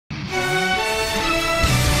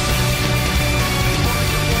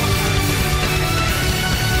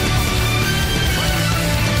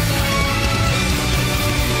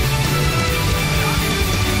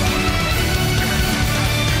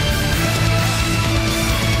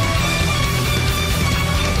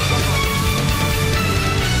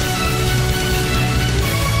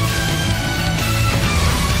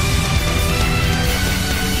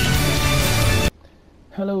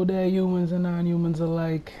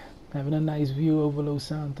having a nice view over Los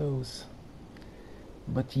Santos.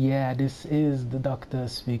 But yeah, this is the doctor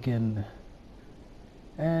speaking.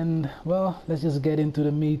 And well, let's just get into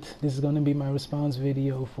the meat. This is going to be my response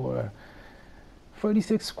video for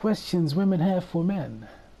 36 questions women have for men.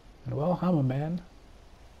 And well, I'm a man,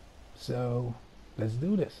 so let's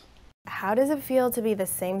do this. How does it feel to be the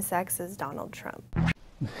same sex as Donald Trump?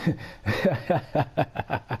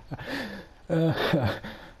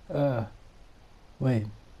 Wait,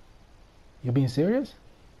 you're being serious?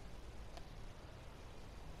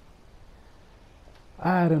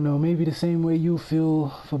 I don't know, maybe the same way you feel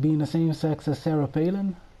for being the same sex as Sarah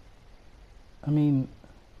Palin? I mean,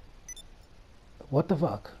 what the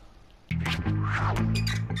fuck?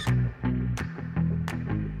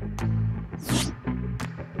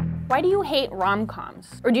 Why do you hate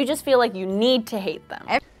rom-coms? Or do you just feel like you need to hate them?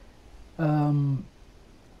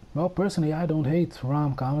 Well, personally, I don't hate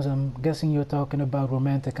rom-coms. I'm guessing you're talking about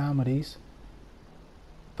romantic comedies.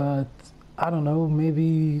 But I don't know,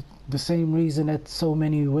 maybe the same reason that so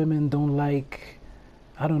many women don't like,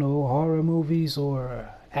 I don't know, horror movies or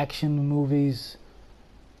action movies.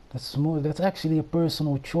 That's actually a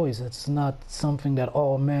personal choice. It's not something that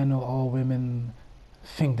all men or all women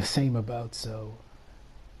think the same about. So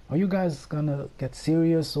are you guys gonna get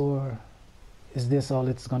serious, or is this all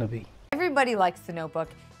it's gonna be? Everybody likes The Notebook.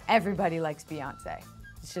 Everybody likes Beyonce.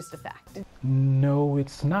 It's just a fact. No,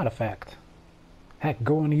 it's not a fact. Heck,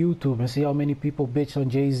 go on YouTube and see how many people bitch on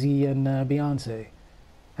Jay-Z and Beyonce.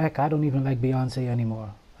 Heck, I don't even like Beyonce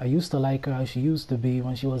anymore. I used to like her how she used to be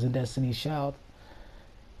when she was in Destiny's Child.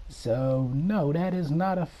 So no, that is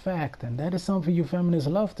not a fact, and that is something you feminists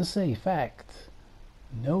love to say, fact.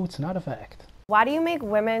 No, it's not a fact. Why do you make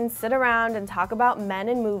women sit around and talk about men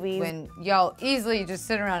in movies When y'all easily just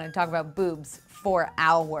sit around and talk about boobs for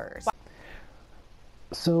hours?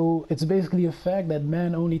 So it's basically a fact that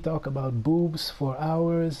men only talk about boobs for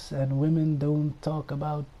hours and women don't talk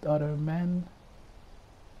about other men?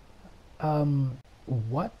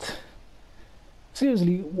 What?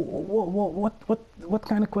 Seriously, what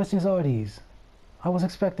kind of questions are these? I was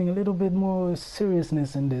expecting a little bit more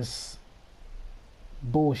seriousness in this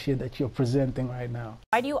bullshit that you're presenting right now.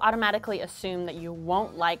 Why do you automatically assume that you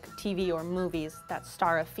won't like TV or movies that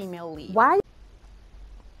star a female lead? Why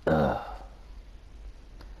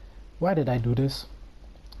did I do this?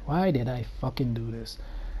 Why did I fucking do this?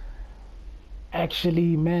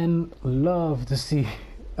 Actually, men love to see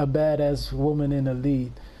a badass woman in a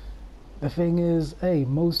lead. The thing is, hey,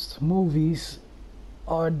 most movies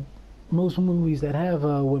that have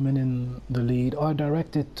a woman in the lead are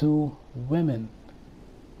directed to women.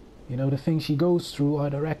 You know, the things she goes through are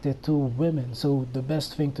directed to women. So the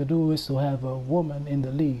best thing to do is to have a woman in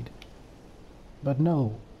the lead. But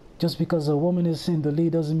no, just because a woman is in the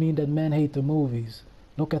lead doesn't mean that men hate the movies.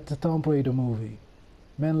 Look at the Tomb Raider movie.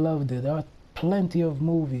 Men loved it. There are plenty of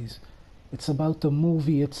movies. It's about the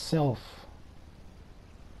movie itself.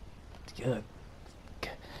 Good.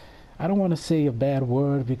 I don't want to say a bad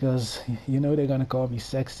word because, you know, they're gonna call me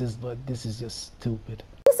sexist, but this is just stupid.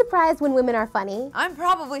 Are you surprised when women are funny? I'm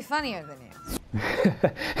probably funnier than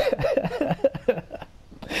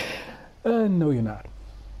you. No, you're not.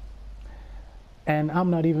 And I'm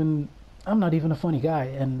not even a funny guy,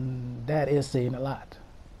 and that is saying a lot.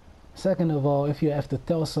 Second of all, if you have to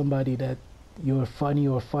tell somebody that you're funny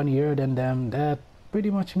or funnier than them, that pretty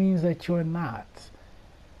much means that you're not.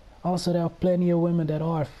 Also, there are plenty of women that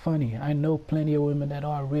are funny. I know plenty of women that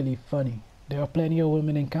are really funny. There are plenty of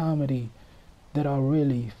women in comedy that are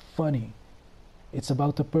really funny. It's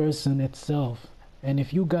about the person itself. And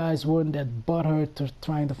if you guys weren't that butthurt to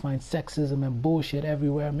trying to find sexism and bullshit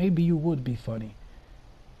everywhere, maybe you would be funny.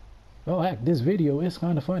 Well, heck, this video is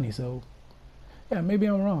kind of funny, so yeah, maybe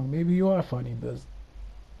I'm wrong. Maybe you are funny, but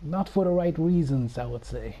not for the right reasons, I would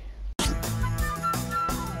say.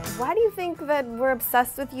 Why do you think that we're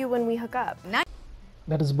obsessed with you when we hook up?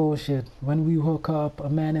 That is bullshit. When we hook up, a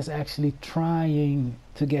man is actually trying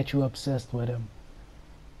to get you obsessed with him.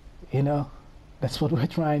 You know, that's what we're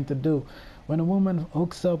trying to do. When a woman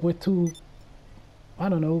hooks up, we're too, I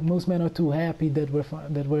don't know, most men are too happy that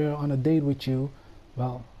we're on a date with you.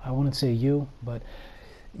 Well, I wouldn't say you, but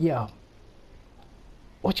yeah.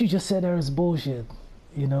 What you just said there is bullshit.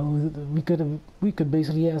 You know, we could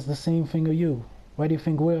basically ask the same thing of you. Why do you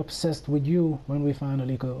think we're obsessed with you when we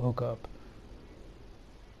finally hook up?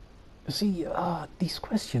 See, these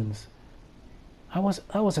questions. I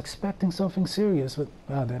was expecting something serious, but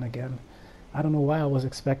then again, I don't know why I was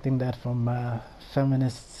expecting that from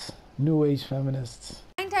feminists, new age feminists.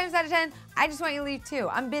 9 times out of 10, I just want you to leave too.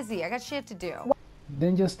 I'm busy. I got shit to do.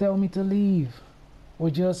 Then just tell me to leave, or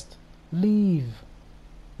just leave.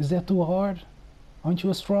 Is that too hard? Aren't you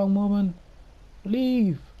a strong woman?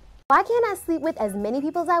 Leave. Why can't I sleep with as many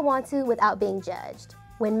people as I want to without being judged?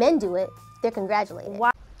 When men do it, they're congratulated. Why?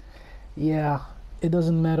 Yeah, it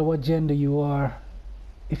doesn't matter what gender you are.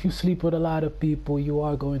 If you sleep with a lot of people, you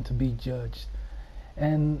are going to be judged.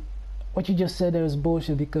 And what you just said there is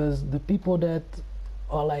bullshit, because the people that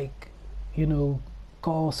are like, you know,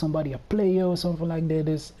 call somebody a player or something like that,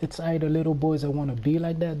 it's either little boys that want to be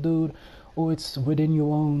like that dude, or it's within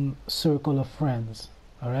your own circle of friends.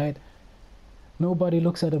 All right? Nobody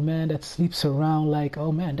looks at a man that sleeps around like,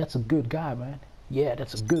 oh man, that's a good guy, man. Yeah,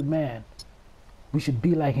 that's a good man. We should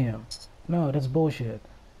be like him. No, that's bullshit.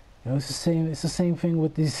 You know, it's the same thing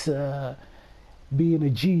with this being a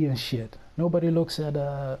G and shit. Nobody looks at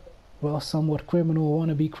a well, somewhat criminal,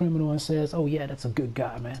 wannabe criminal, and says, oh yeah, that's a good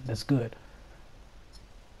guy, man. That's good.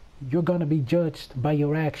 You're gonna be judged by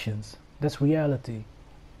your actions. That's reality.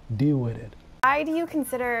 Deal with it. Why do you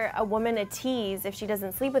consider a woman a tease if she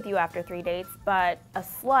doesn't sleep with you after 3 dates, but a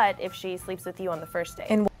slut if she sleeps with you on the first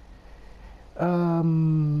date?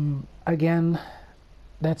 Again,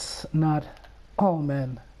 that's not all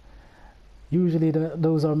men. Usually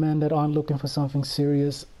those are men that aren't looking for something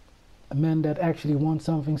serious. Men that actually want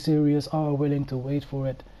something serious are willing to wait for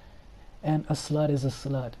it. And a slut is a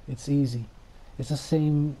slut. It's easy. It's the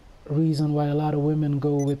same reason why a lot of women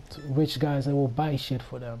go with rich guys that will buy shit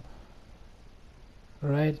for them.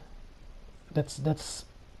 Right? That's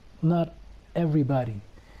not everybody.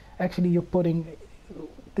 Actually, you're putting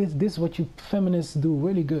this is what you feminists do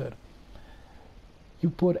really good. You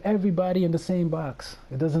put everybody in the same box.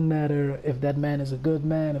 It doesn't matter if that man is a good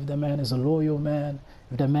man, if that man is a loyal man,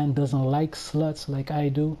 if that man doesn't like sluts like I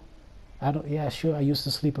do. Yeah, sure, I used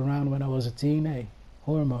to sleep around when I was a teen, hey,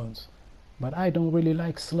 hormones. But I don't really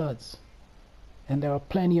like sluts. And there are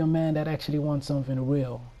plenty of men that actually want something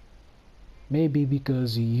real. Maybe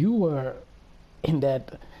because you were in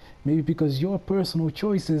that, maybe because your personal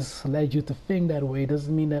choices led you to think that way,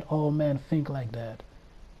 doesn't mean that all men think like that.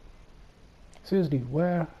 Seriously,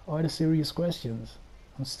 where are the serious questions?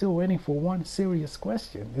 I'm still waiting for one serious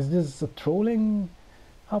question. Is this a trolling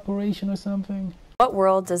operation or something? What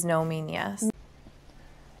world does no mean yes?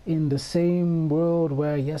 In the same world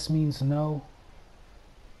where yes means no.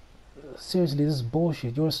 Seriously, this is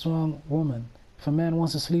bullshit. You're a strong woman. If a man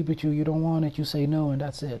wants to sleep with you, you don't want it, you say no, and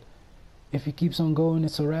that's it. If he keeps on going,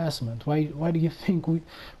 it's harassment. Why do you think we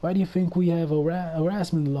have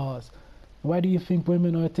harassment laws? Why do you think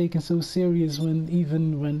women are taken so serious when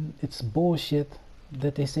it's bullshit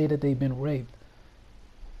that they say that they've been raped?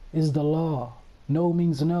 It's the law. No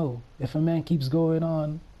means no. If a man keeps going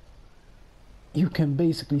on, you can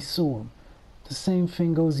basically sue him. The same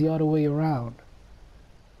thing goes the other way around.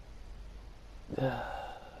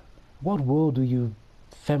 What world do you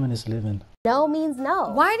feminists live in? No means no.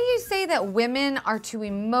 Why do you say that women are too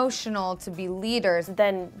emotional to be leaders?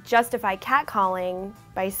 Then justify catcalling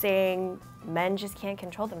by saying men just can't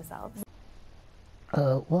control themselves.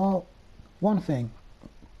 Well, one thing,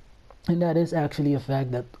 and that is actually a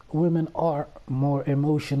fact, that women are more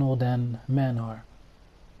emotional than men are.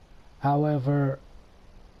 However,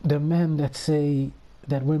 the men that say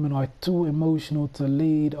that women are too emotional to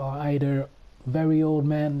lead are either very old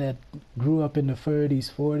men that grew up in the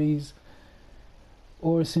 30s, 40s,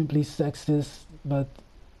 or simply sexist, but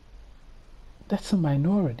that's a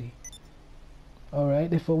minority. All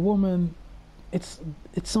right, if a woman, it's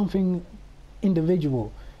something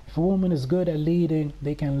individual. If a woman is good at leading,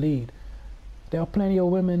 they can lead. There are plenty of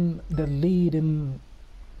women that lead in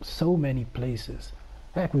so many places.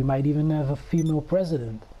 Heck, we might even have a female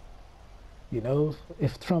president. You know,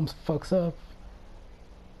 if Trump fucks up,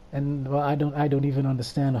 and well, I don't even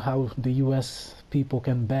understand how the U.S. people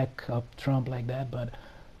can back up Trump like that. But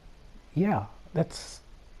yeah, that's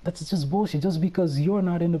just bullshit. Just because you're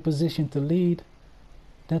not in a position to lead,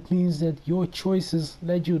 that means that your choices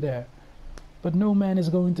led you there. But no man is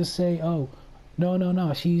going to say, oh,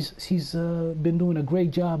 no, she's been doing a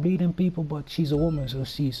great job leading people, but she's a woman, so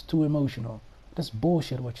she's too emotional. That's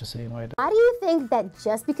bullshit what you're saying right there. Why do you think that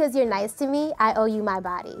just because you're nice to me, I owe you my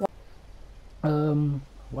body?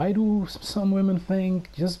 Why do some women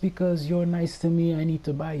think just because you're nice to me, I need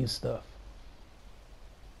to buy you stuff?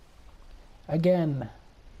 Again,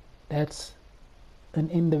 that's an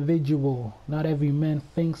individual. Not every man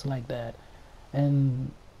thinks like that.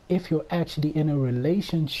 And if you're actually in a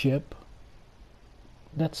relationship,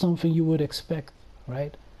 that's something you would expect,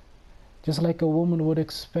 right? Just like a woman would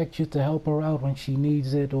expect you to help her out when she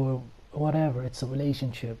needs it or whatever. It's a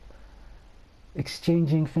relationship.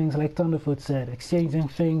 Exchanging things, like Thunderfoot said, exchanging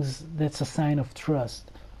things, that's a sign of trust.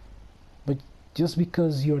 But Just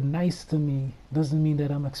because you're nice to me doesn't mean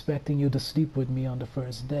that I'm expecting you to sleep with me on the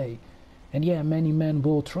first day. And yeah, many men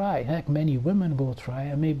will try. Heck, many women will try.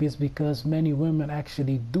 And maybe it's because many women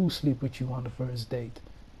actually do sleep with you on the first date.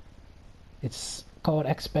 It's called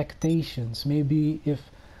expectations. Maybe if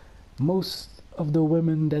most of the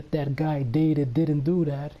women that guy dated didn't do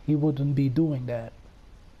that, he wouldn't be doing that.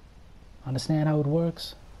 Understand how it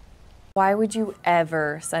works? Why would you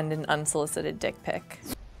ever send an unsolicited dick pic?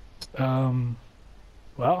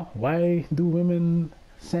 Well, why do women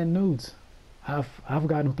send nudes? I've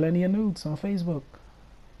gotten plenty of nudes on Facebook.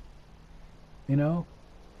 You know?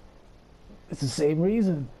 It's the same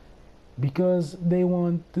reason. Because they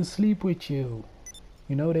want to sleep with you.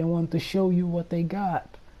 You know, they want to show you what they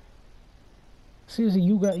got. Seriously,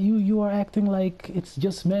 you are acting like it's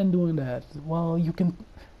just men doing that. Well, you can,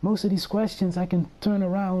 most of these questions I can turn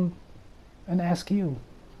around and ask you.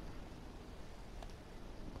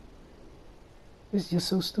 It's just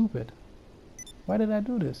so stupid. Why did I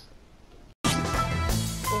do this?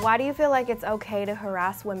 Why do you feel like it's okay to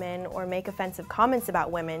harass women or make offensive comments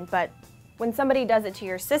about women, but when somebody does it to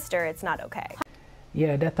your sister, it's not okay?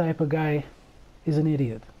 Yeah, that type of guy is an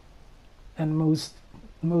idiot. And most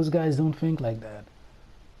guys don't think like that.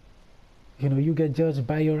 You know, you get judged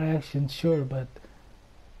by your actions, sure, but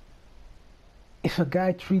if a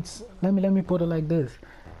guy treats, let me put it like this.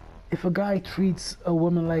 If a guy treats a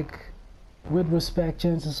woman with respect,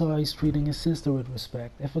 chances are he's treating his sister with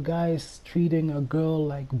respect. If a guy is treating a girl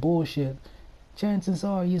like bullshit, chances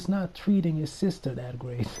are he's not treating his sister that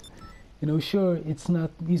great. You know, sure, he's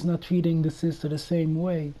not treating the sister the same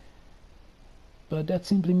way, but that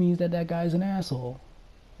simply means that that guy's an asshole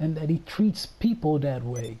and that he treats people that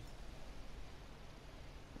way.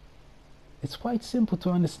 It's quite simple to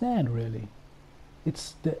understand, really.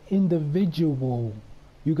 It's the individual.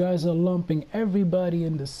 You guys are lumping everybody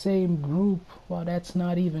in the same group. Well, that's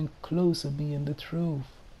not even close to being the truth.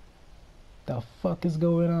 The fuck is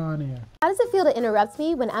going on here? How does it feel to interrupt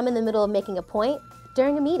me when I'm in the middle of making a point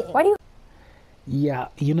during a meeting? Why do you? Yeah,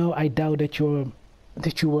 you know, I doubt that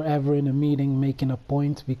you were ever in a meeting making a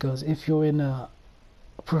point, because if you're in a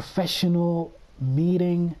professional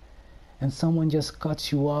meeting and someone just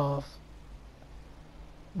cuts you off,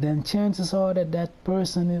 then chances are that that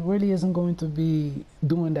person, it really isn't going to be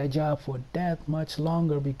doing that job for that much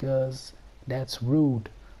longer, because that's rude.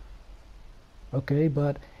 Okay,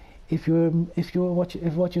 but if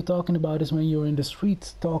what you're talking about is when you're in the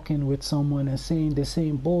streets talking with someone and saying the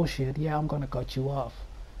same bullshit, yeah, I'm gonna cut you off,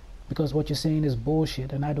 because what you're saying is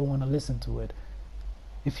bullshit and I don't want to listen to it.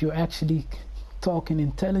 If you're actually talking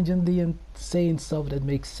intelligently and saying stuff that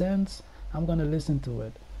makes sense, I'm gonna listen to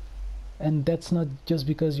it. And that's not just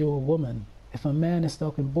because you're a woman. If a man is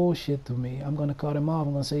talking bullshit to me, I'm gonna cut him off.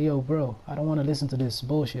 I'm gonna say, yo, bro, I don't want to listen to this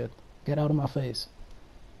bullshit. Get out of my face.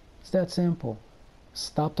 It's that simple.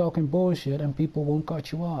 Stop talking bullshit and people won't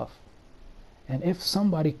cut you off. And if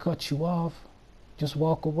somebody cuts you off, just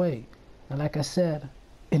walk away. And like I said,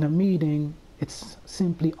 in a meeting, it's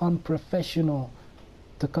simply unprofessional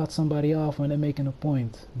to cut somebody off when they're making a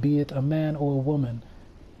point, be it a man or a woman.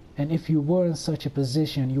 And if you were in such a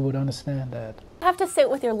position, you would understand that. You have to sit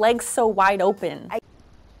with your legs so wide open.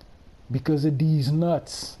 Because of these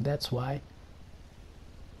nuts, that's why.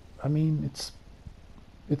 I mean,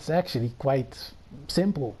 it's actually quite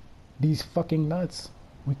simple. These fucking nuts.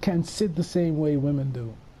 We can't sit the same way women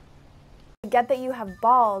do. I get that you have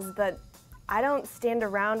balls, but I don't stand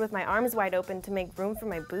around with my arms wide open to make room for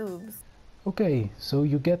my boobs. Okay, so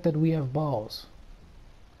you get that we have balls.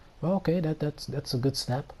 Well, okay, that's a good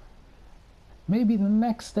step. Maybe the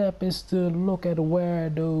next step is to look at where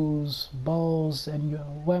those balls and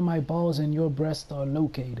where my balls and your breasts are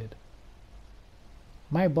located.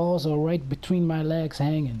 My balls are right between my legs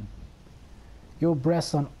hanging. Your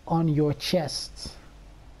breasts are on your chest.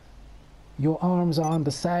 Your arms are on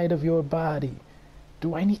the side of your body.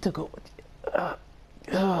 Do I need to go?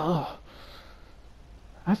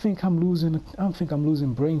 I think I'm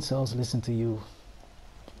losing brain cells listening to you.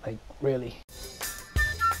 Like, really.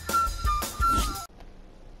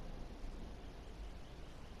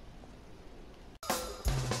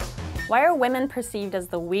 Why are women perceived as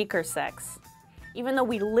the weaker sex? Even though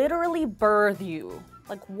we literally birth you,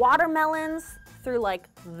 like watermelons, through like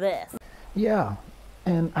this. Yeah,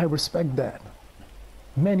 and I respect that.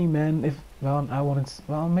 Many men,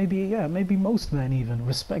 maybe most men even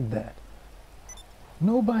respect that.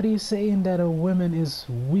 Nobody is saying that a woman is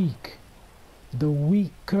weak. The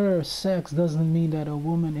weaker sex doesn't mean that a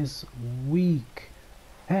woman is weak.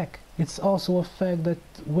 Heck, it's also a fact that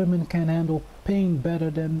women can handle pain better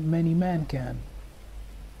than many men can.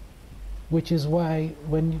 Which is why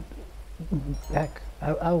when heck,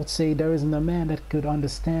 I would say there isn't a man that could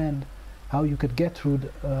understand how you could get through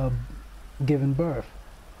giving birth.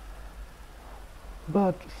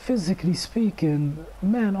 But physically speaking,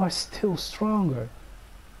 men are still stronger.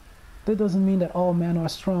 That doesn't mean that all men are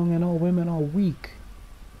strong and all women are weak.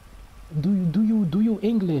 Do you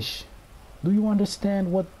English? Do you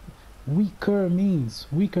understand what weaker means?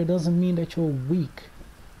 Weaker doesn't mean that you're weak.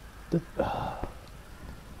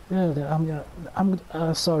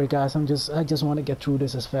 I'm sorry guys. I just want to get through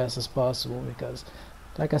this as fast as possible because,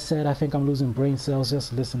 like I said, I think I'm losing brain cells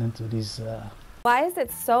just listening to these. Why is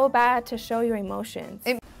it so bad to show your emotions?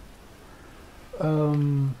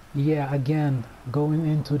 Yeah, again, going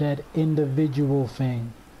into that individual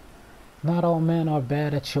thing. Not all men are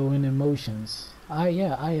bad at showing emotions. I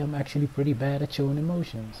am actually pretty bad at showing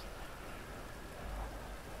emotions.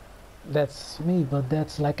 That's me, but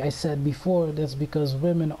that's, like I said before, that's because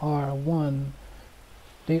women are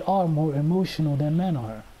they are more emotional than men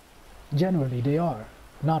are. Generally, they are.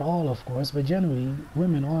 Not all, of course, but generally,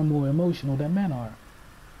 women are more emotional than men are.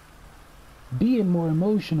 Being more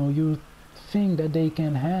emotional, you think that they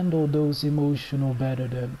can handle those emotions better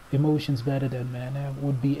than men, and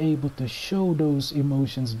would be able to show those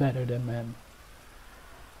emotions better than men.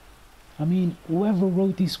 I mean, whoever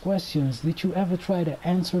wrote these questions, did you ever try to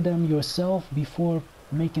answer them yourself before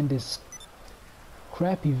making this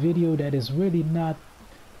crappy video that is really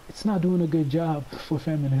it's not doing a good job for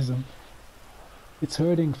feminism? It's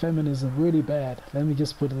hurting feminism really bad. Let me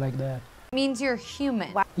just put it like that. It means you're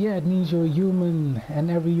human. Yeah, it means you're human,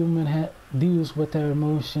 and every human deals with their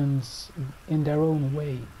emotions in their own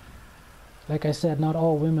way. Like I said, not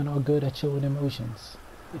all women are good at showing emotions.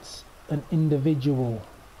 It's an individual.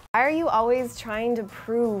 Why are you always trying to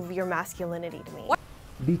prove your masculinity to me?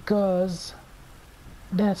 Because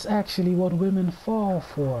that's actually what women fall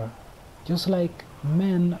for. Just like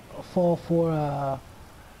men fall for,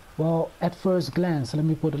 well, at first glance, let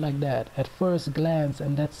me put it like that. At first glance,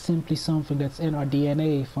 and that's simply something that's in our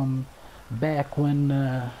DNA from back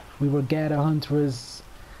when we were gatherer hunters,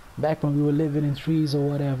 back when we were living in trees or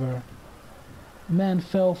whatever. Men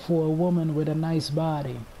fell for a woman with a nice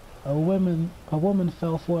body. A woman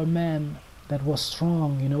fell for a man that was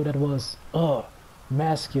strong, you know, that was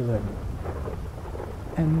masculine.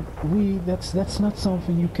 And that's not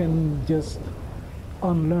something you can just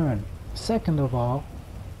unlearn. Second of all,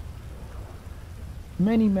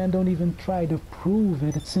 many men don't even try to prove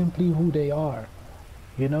it. It's simply who they are.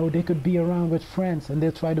 You know, they could be around with friends and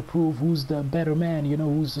they try to prove who's the better man, you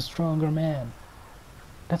know, who's the stronger man.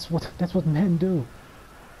 That's what men do.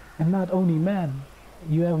 And not only men.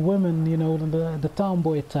 You have women, you know, the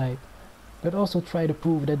tomboy type, that also try to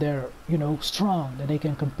prove that they're, you know, strong, that they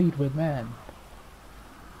can compete with men.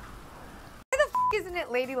 Why the f isn't it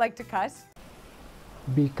ladylike to cuss?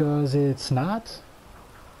 Because it's not.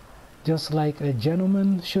 Just like a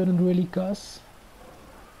gentleman shouldn't really cuss.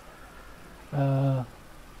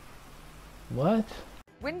 What?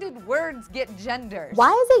 When did words get gendered? Why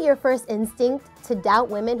is it your first instinct to doubt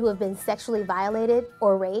women who have been sexually violated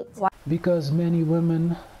or raped? Because many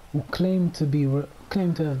women who claim to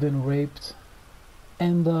have been raped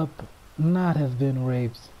end up not have been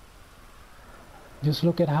raped. Just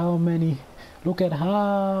look at how many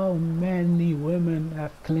women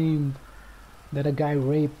have claimed that a guy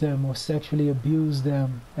raped them or sexually abused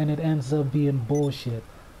them, and it ends up being bullshit.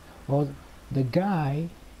 Well, the guy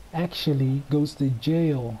actually goes to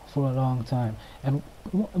jail for a long time. And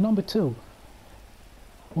number two,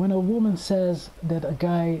 when a woman says that a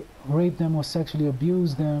guy raped them or sexually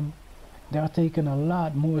abused them, they are taken a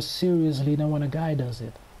lot more seriously than when a guy does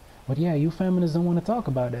it. But yeah, you feminists don't want to talk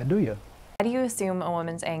about that, do you? Why do you assume a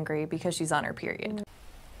woman's angry because she's on her period?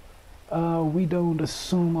 We don't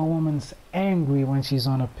assume a woman's angry when she's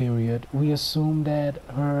on a period. We assume that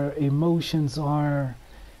her emotions aren't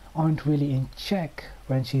really in check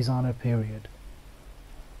when she's on her period,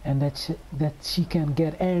 and that she can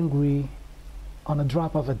get angry on a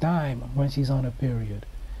drop of a dime when she's on her period,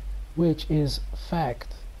 which is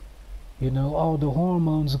fact. You know, all the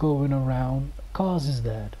hormones going around causes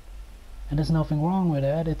that, and there's nothing wrong with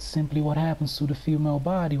that. It's simply what happens to the female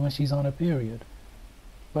body when she's on her period,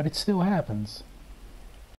 but it still happens.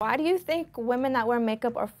 Why do you think women that wear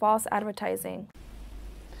makeup are false advertising?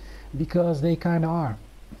 Because they kind of are.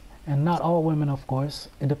 And not all women, of course.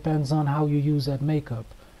 It depends on how you use that makeup.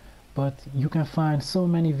 But you can find so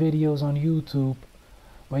many videos on YouTube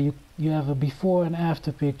where you have a before and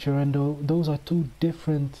after picture, and those are two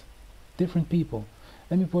different people.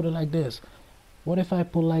 Let me put it like this. What if I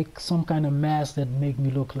put like some kind of mask that make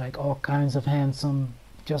me look like all kinds of handsome,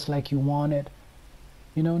 just like you wanted?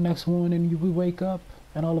 You know, next morning we wake up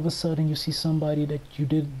and all of a sudden you see somebody that you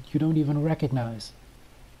don't even recognize.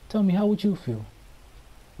 Tell me, how would you feel?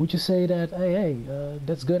 Would you say that, hey,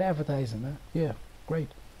 that's good advertising, man? Yeah, great.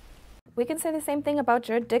 We can say the same thing about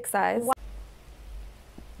your dick size.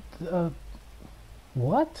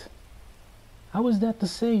 What? How is that the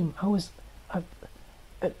same? I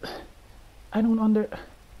don't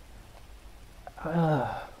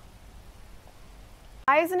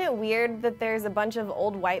Why isn't it weird that there's a bunch of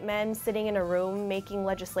old white men sitting in a room making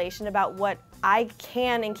legislation about what I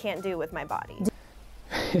can and can't do with my body?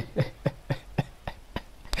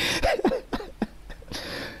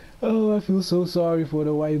 Oh, I feel so sorry for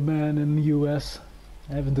the white man in the US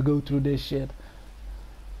having to go through this shit.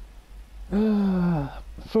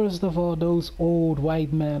 First of all, those old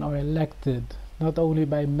white men are elected not only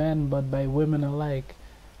by men but by women alike.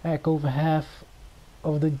 Heck, over half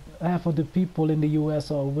of the people in the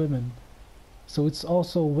US are women. So it's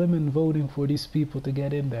also women voting for these people to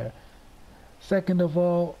get in there. Second of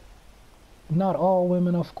all, not all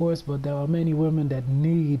women, of course, but there are many women that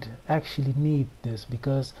actually need this,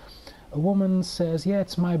 because a woman says, yeah,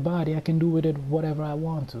 it's my body, I can do with it whatever I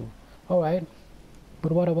want to. Alright,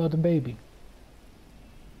 but what about the baby?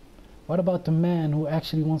 What about the man who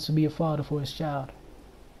actually wants to be a father for his child?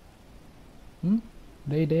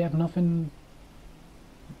 They have nothing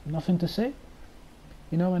to say,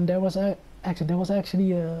 you know. And there was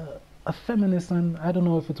actually a feminist, and I don't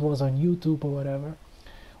know if it was on YouTube or whatever,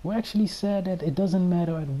 who actually said that it doesn't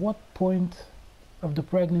matter at what point of the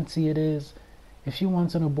pregnancy it is. If she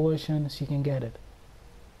wants an abortion, she can get it.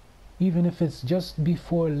 Even if it's just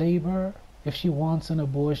before labor, if she wants an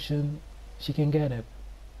abortion, she can get it.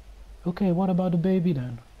 Okay, what about the baby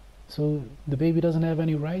then? So the baby doesn't have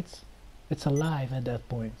any rights? It's alive at that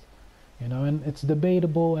point, you know. And it's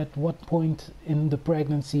debatable at what point in the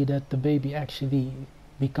pregnancy that the baby actually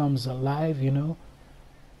becomes alive, you know.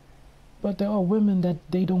 But there are women that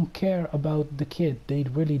they don't care about the kid. They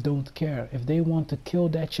really don't care. If they want to kill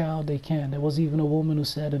that child, they can. There was even a woman who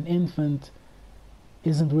said an infant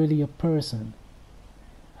isn't really a person.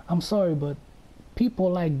 I'm sorry, but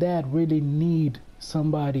people like that really need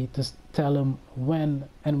somebody to tell them when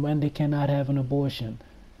they cannot have an abortion,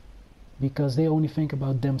 because they only think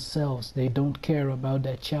about themselves. They don't care about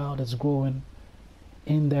that child that's growing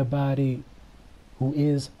in their body who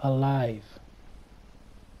is alive.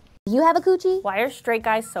 You have a coochie? Why are straight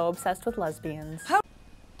guys so obsessed with lesbians?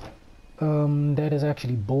 That is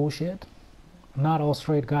actually bullshit. Not all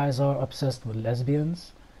straight guys are obsessed with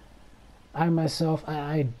lesbians. I myself,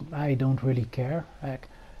 I don't really care. Like,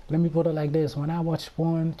 let me put it like this: when I watch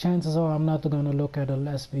porn, chances are I'm not gonna look at a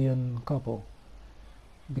lesbian couple,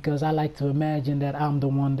 because I like to imagine that I'm the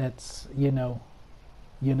one that's, you know.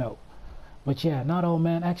 But yeah, not all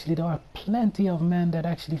men. Actually, there are plenty of men that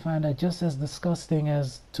actually find that just as disgusting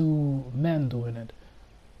as two men doing it.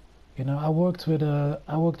 You know, I worked with a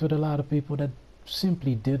lot of people that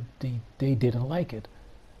simply they didn't like it.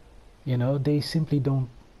 You know, they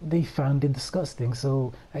found it disgusting.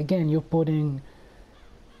 So again, you're putting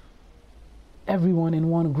everyone in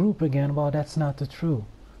one group again. Well, that's not the truth.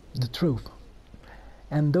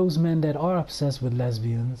 And those men that are obsessed with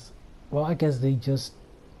lesbians, well, I guess they just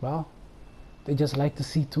like to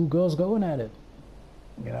see two girls going at it.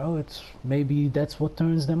 You know, maybe that's what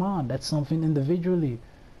turns them on. That's something individually.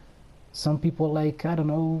 Some people like, I don't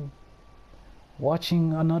know,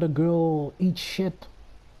 watching another girl eat shit.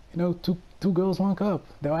 You know, two girls, one cup.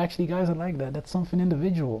 There are actually guys that like that. That's something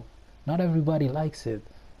individual. Not everybody likes it.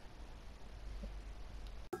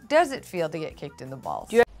 How does it feel to get kicked in the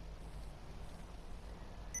balls?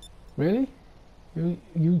 Really? You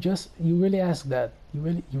really ask that?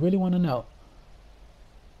 You really want to know?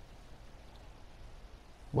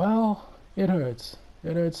 Well, it hurts.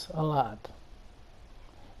 It hurts a lot.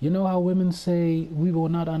 You know how women say we will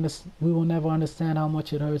never understand how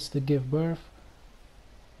much it hurts to give birth?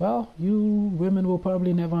 Well, you women will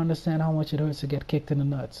probably never understand how much it hurts to get kicked in the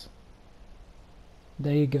nuts.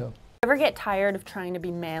 There you go. Ever get tired of trying to be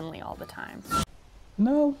manly all the time?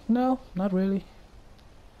 No, not really.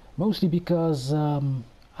 Mostly because I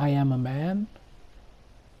am a man,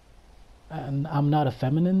 and I'm not a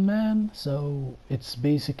feminine man, so it's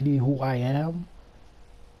basically who I am.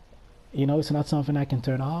 You know, it's not something I can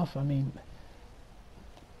turn off. I mean,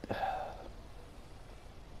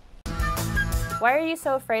 Why are you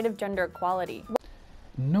so afraid of gender equality?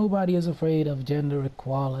 nobody is afraid of gender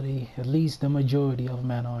equality. At least the majority of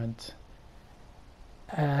men aren't.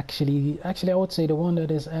 Actually, I would say the one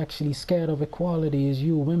that is actually scared of equality is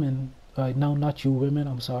you women. No, not you women,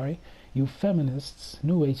 I'm sorry. You feminists,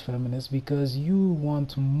 new age feminists, because you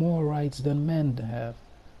want more rights than men have.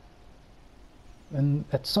 And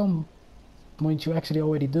at some point you actually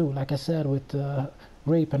already do. Like I said, with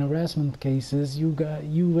rape and harassment cases,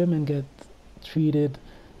 you women get treated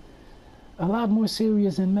a lot more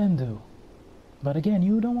serious than men do. But again,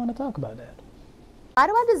 you don't want to talk about that. Why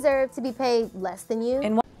do I deserve to be paid less than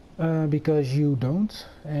you? Because you don't,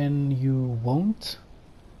 and you won't.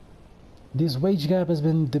 This wage gap has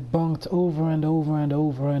been debunked over and over and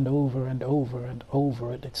over and over and over and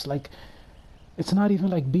over. It's like, it's not even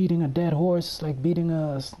like beating a dead horse. It's like beating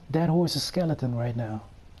a dead horse's skeleton right now.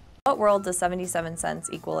 In what world does 77 cents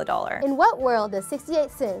equal a dollar? In what world does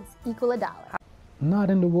 68 cents equal a dollar? Not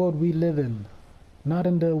in the world we live in. Not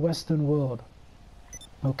in the Western world.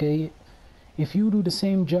 Okay? If you do the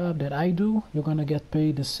same job that I do, you're gonna get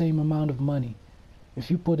paid the same amount of money.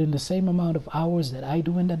 If you put in the same amount of hours that I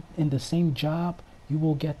do in the same job, you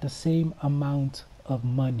will get the same amount of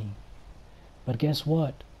money. But guess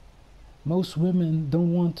what? Most women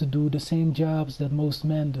don't want to do the same jobs that most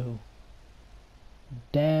men do.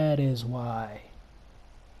 That is why.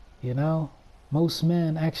 You know? Most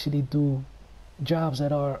men actually do jobs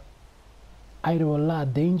that are either a lot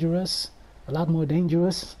more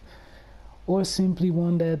dangerous, or simply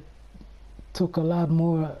one that took a lot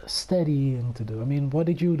more studying to do. I mean, what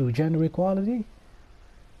did you do? Gender equality?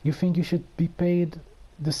 You think you should be paid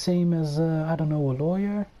the same as, I don't know, a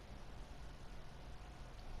lawyer?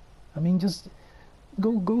 I mean, just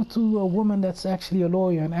go to a woman that's actually a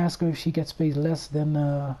lawyer and ask her if she gets paid less than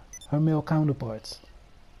her male counterparts.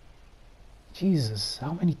 Jesus,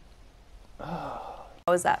 how many...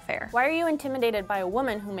 How is that fair? Why are you intimidated by a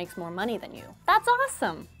woman who makes more money than you? That's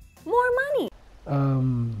awesome. More money.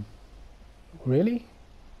 Really?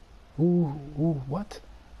 Who, what?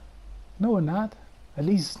 No, we're not. At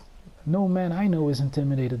least no man I know is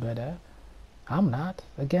intimidated by that. I'm not.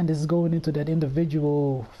 Again, this is going into that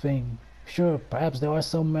individual thing. Sure, perhaps there are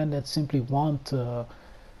some men that simply want to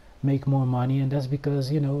make more money, and that's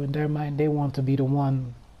because, you know, in their mind they want to be the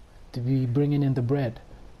one to be bringing in the bread,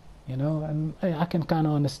 you know, and I can kind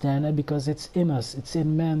of understand that, because it's in us, it's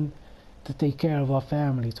in men to take care of our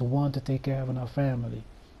family, to want to take care of our family,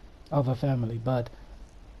 but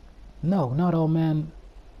no, not all men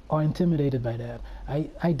are intimidated by that.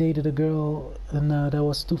 I dated a girl, and that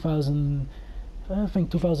was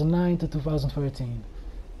 2009 to 2013.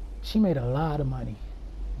 She made a lot of money,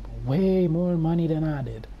 way more money than I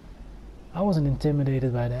did. I wasn't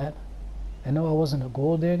intimidated by that. I know I wasn't a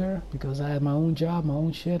gold digger because I had my own job, my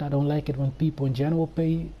own shit. I don't like it when people in general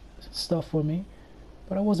pay stuff for me,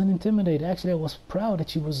 but I wasn't intimidated. Actually, I was proud that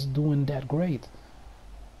she was doing that great.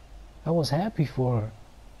 I was happy for her,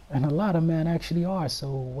 and a lot of men actually are. So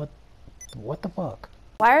what the fuck?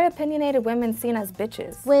 Why are opinionated women seen as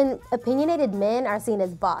bitches? When opinionated men are seen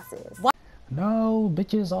as bosses. No,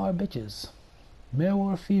 bitches are bitches. Male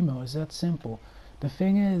or female, it's that simple. The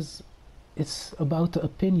thing is, it's about the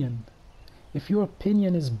opinion. If your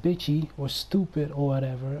opinion is bitchy or stupid or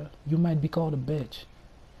whatever, you might be called a bitch.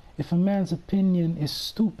 If a man's opinion is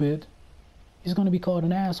stupid, he's gonna be called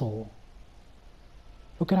an asshole.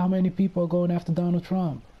 Look at how many people are going after Donald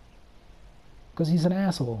Trump, because he's an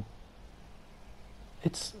asshole.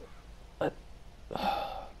 It's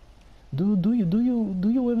do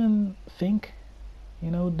you women think,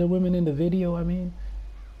 you know, the women in the video, I mean,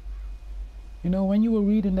 you know, when you were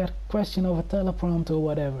reading that question of a teleprompter or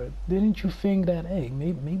whatever, didn't you think that, hey,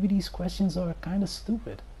 maybe these questions are kind of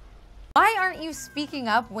stupid? Why aren't you speaking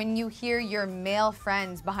up when you hear your male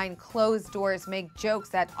friends behind closed doors make jokes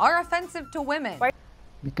that are offensive to women?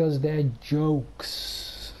 Because they're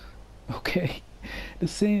jokes, okay?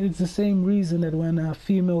 It's the same reason that when a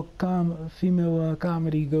female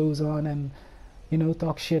comedy goes on and, you know,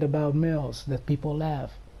 talk shit about males, that people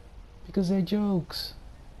laugh, because they're jokes.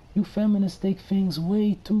 You feminists take things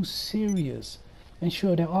way too serious. And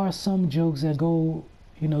sure, there are some jokes that go,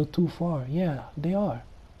 you know, too far. Yeah, they are.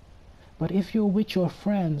 But if you're with your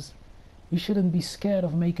friends, you shouldn't be scared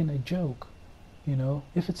of making a joke. You know,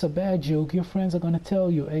 if it's a bad joke, your friends are gonna tell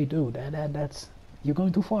you, hey dude, that's you're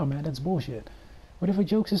going too far, man, that's bullshit. But if a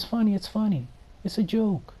joke is funny, it's funny. It's a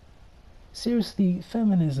joke. Seriously,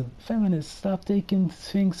 feminists, stop taking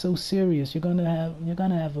things so serious. You're gonna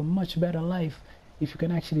have a much better life if you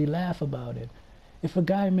can actually laugh about it. If a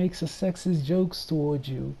guy makes a sexist jokes towards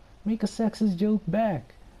you, make a sexist joke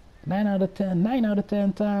back. 9 out of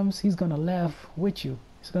 10 times, he's gonna laugh with you.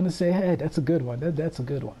 He's gonna say, hey, that's a good one. That's a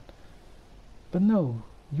good one. But no,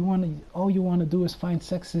 all you wanna do is find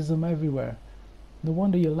sexism everywhere. No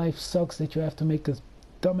wonder your life sucks that you have to make a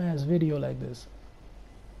dumbass video like this.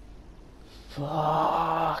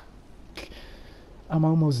 Fuck. I'm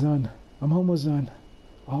almost done. Almost.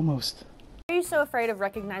 Why are you so afraid of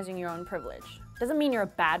recognizing your own privilege? Doesn't mean you're a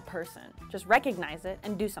bad person. Just recognize it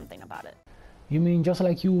and do something about it. You mean just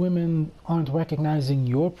like you women aren't recognizing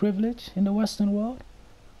your privilege in the Western world?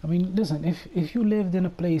 I mean, listen, if you lived in a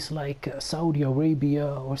place like Saudi Arabia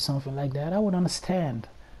or something like that, I would understand.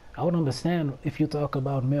 I would understand if you talk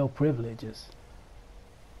about male privileges.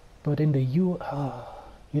 But in the you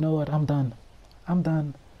know what, I'm done. I'm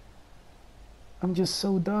done. I'm just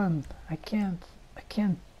so done. I can't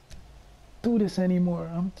do this anymore.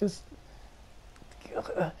 I'm just